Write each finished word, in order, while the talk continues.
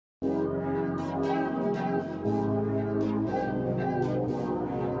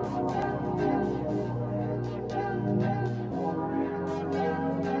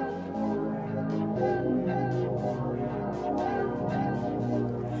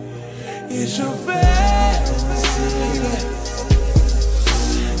It's your fantasy.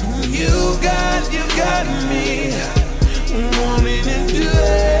 You got me wanting to do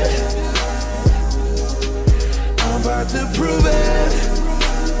it. I'm about to prove it.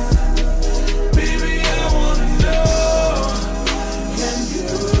 Baby, I wanna know, can you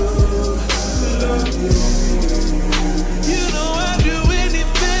love me? You know I'd do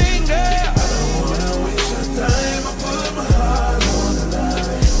anything, girl. I don't wanna waste your time. I put my heart on the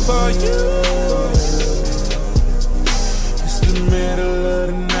line for you. It's the middle of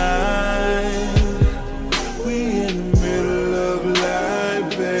the night. We in the middle of life,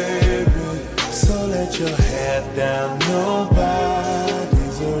 baby. So let your head down,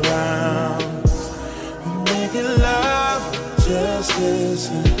 nobody's around. We're making love, just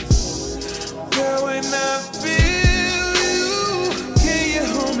listen. Girl, when I feel you, can you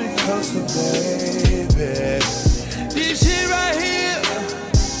hold me closer, baby? This shit right here,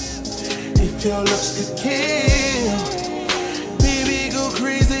 if your looks could kill, baby, go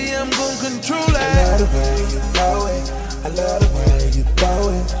crazy, I'm gon' control it. I love the way you throw it, I love the way you throw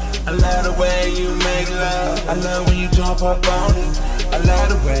it, I love the way you make love, I love when you jump up on it, I love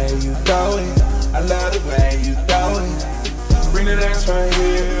the way you throw it, I love the way you throw it. Bring that ass right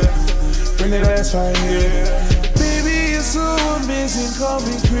here, bring that ass right here. Baby, you're so amazing, call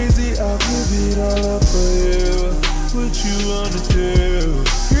me crazy, I'll give it all up for you. What you wanna do?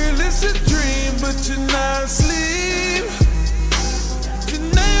 Girl, it's a dream, but you're not asleep.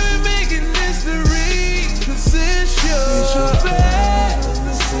 Tonight we're making history, 'cause it's your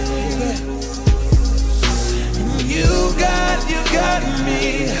fantasy. You got me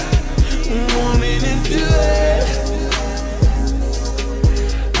wanting to do it.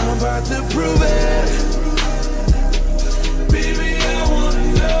 I'm about to prove it. Baby, I wanna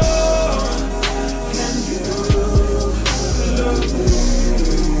know, can you love me?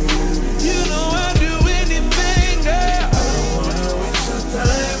 You know I'd do anything, girl. I don't wanna waste your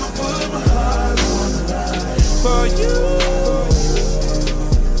time. I put my heart on the line for you.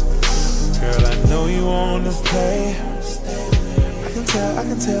 Girl, I know you wanna stay. I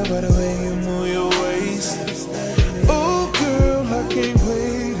can tell by the way you move your waist. Oh girl, I can't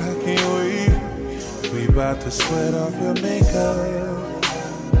wait, I can't wait. We about to sweat off your makeup.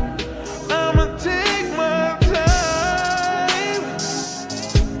 I'ma take my time.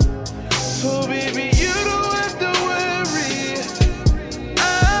 So baby, you don't have to worry, I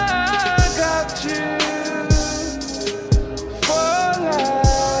got you for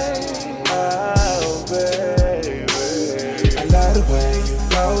life. Oh baby, I love the way you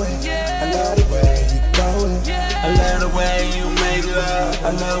throw it, I love the way you throw it, I love the way you make love,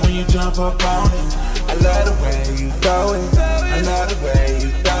 I love when you jump up on it, I love the way you throw it, I love the way you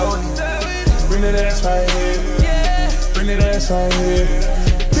throw it. Bring that ass right here, bring that ass right here.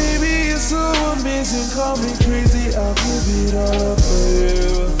 Baby, you're so amazing, call me crazy, I'll give it all up for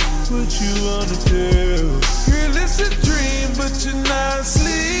you. What you wanna do? Girl, it's a dream, but you're not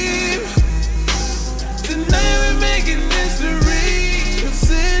asleep. Tonight we're making history, 'cause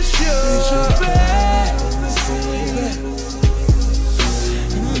it's your fantasy.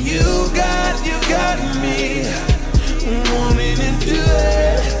 You got me wanting to do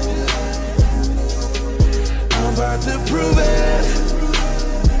it. I'm about to prove it.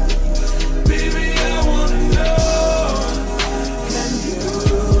 Baby, I wanna know, can you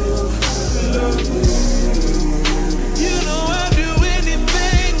love me? You know I'd do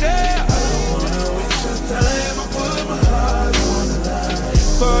anything, girl. I don't wanna waste your time. I put my heart on the line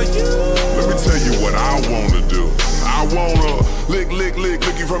for you. Let me tell you what I wanna do. I wanna lick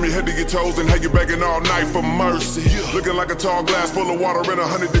you from your head to your toes and hang you begging all night for mercy. Looking like a tall glass full of water in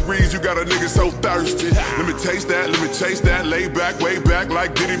 100 degrees. You got a nigga so thirsty. Let me taste that, let me chase that. Lay back, way back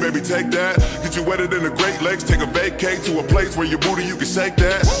like Diddy, baby, take that. Get you wetter than the Great Lakes. Take a vacate to a place where your booty you can shake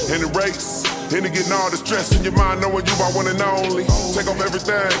that. And erase into getting all the stress in your mind, knowing you my one and only. Take off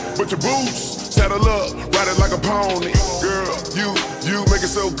everything but your boots. Saddle up, ride it like a pony. Girl, you make it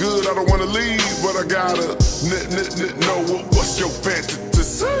so good, I don't wanna leave, but I gotta know what's your fantasy.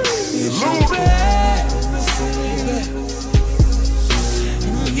 It's your fantasy.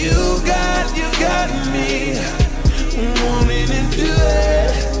 You got me wanting to do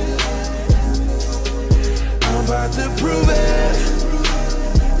it.